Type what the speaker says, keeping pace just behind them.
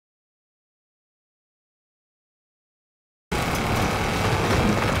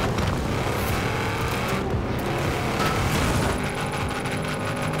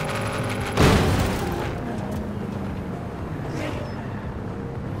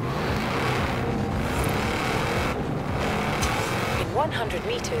100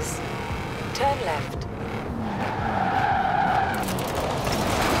 meters, turn left.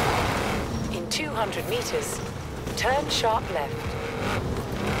 In 200 meters, turn sharp left.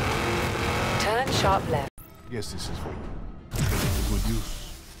 Turn sharp left. Yes, this is for you. Good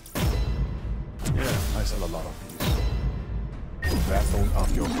use. Yeah, I sell a lot of these. If that don't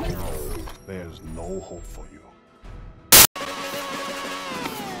up your skill, there's no hope for you.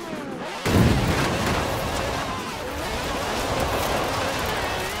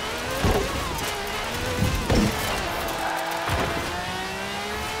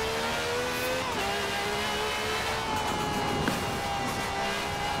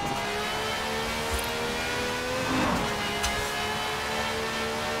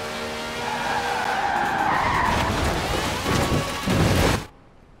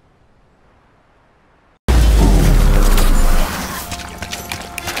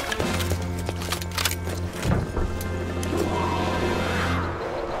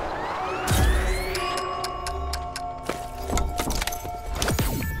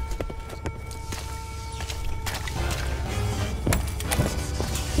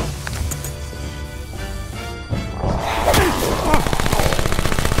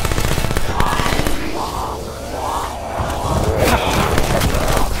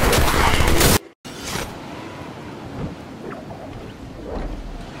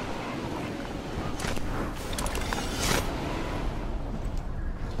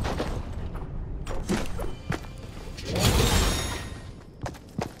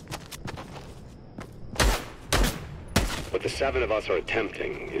 What the 7 of us are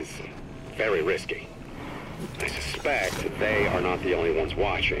attempting is very risky. I suspect that they are not the only ones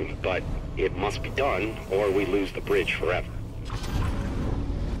watching, but it must be done or we lose the bridge forever.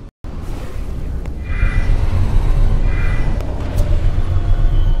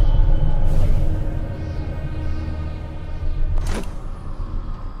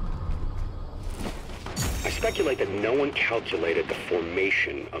 I speculate that no one calculated the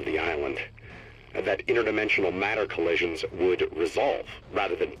formation of the island, that interdimensional matter collisions would resolve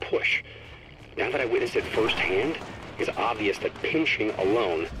rather than push. Now that I witnessed it firsthand, it's obvious that pinching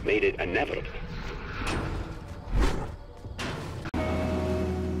alone made it inevitable.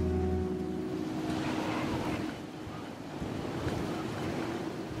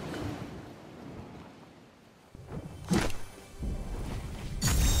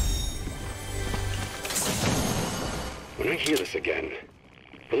 When I hear this again,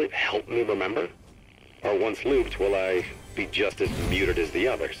 will it help me remember? Or once looped, will I be just as muted as the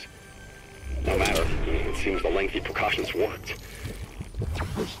others? No matter. It seems the lengthy precautions worked.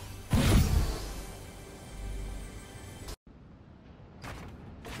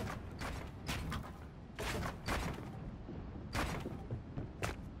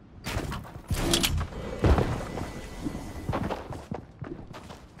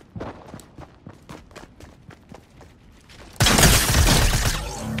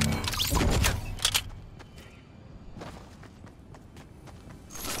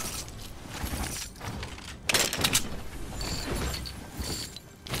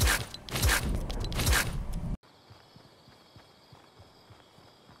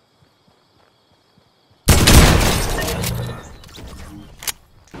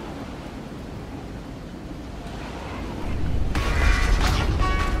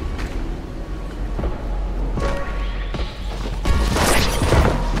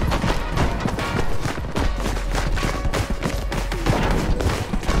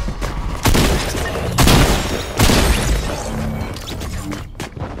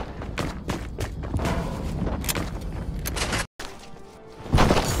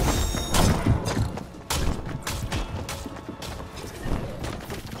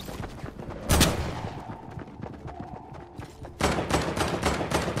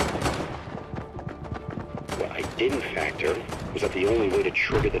 Didn't factor was that the only way to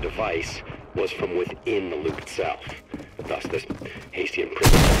trigger the device was from within the loop itself. Thus this hasty and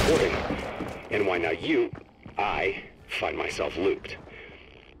primitive reporting. And why now I find myself looped.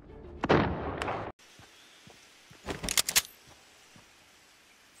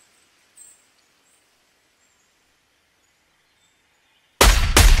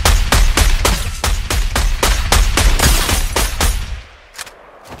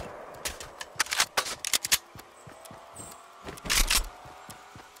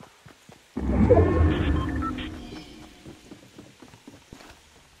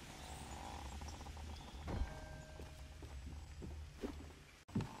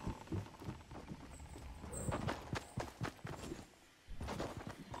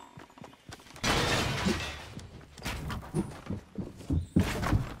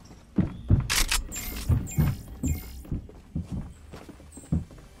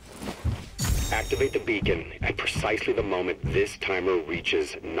 activate the beacon at precisely the moment this timer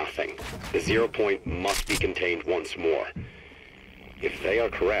reaches nothing. The 0 point must be contained once more. If they are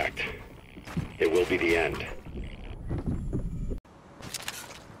correct, it will be the end.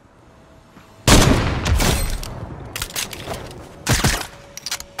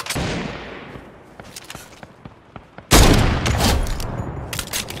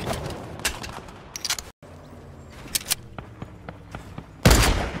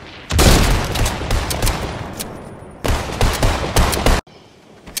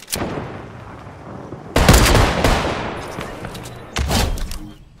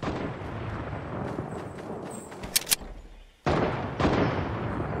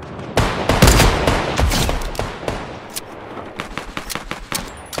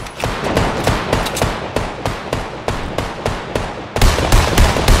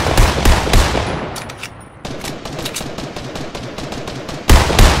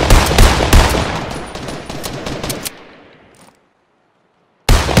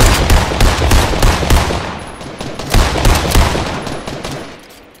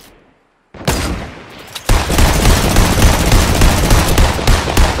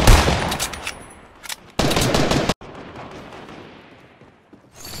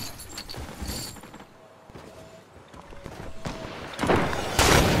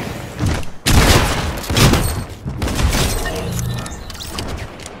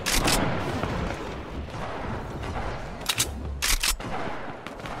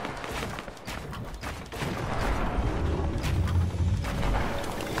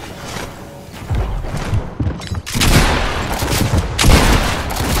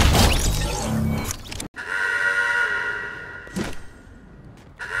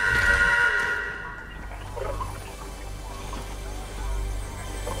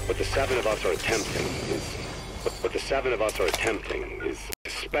 What the seven of us are attempting is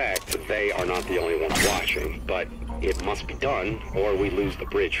suspect they are not the only ones watching, but it must be done or we lose the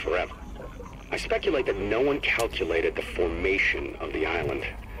bridge forever. I speculate that no one calculated the formation of the island,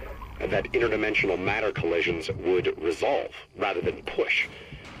 that interdimensional matter collisions would resolve rather than push.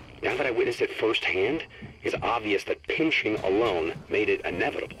 Now that I witnessed it firsthand, it's obvious that pinching alone made it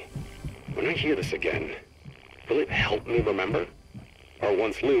inevitable. When I hear this again, will it help me remember? Or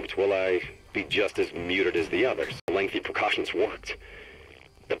once looped, will I be just as muted as the others? Lengthy precautions worked.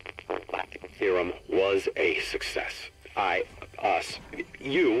 The theorem was a success.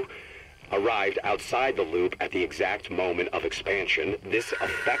 You arrived outside the loop at the exact moment of expansion. This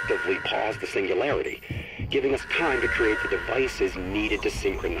effectively paused the singularity, giving us time to create the devices needed to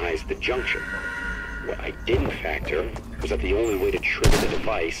synchronize the junction. What I didn't factor was that the only way to trigger the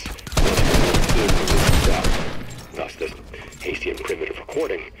device was in the loop itself. Thus this hasty and primitive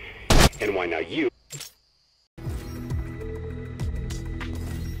recording, and why now you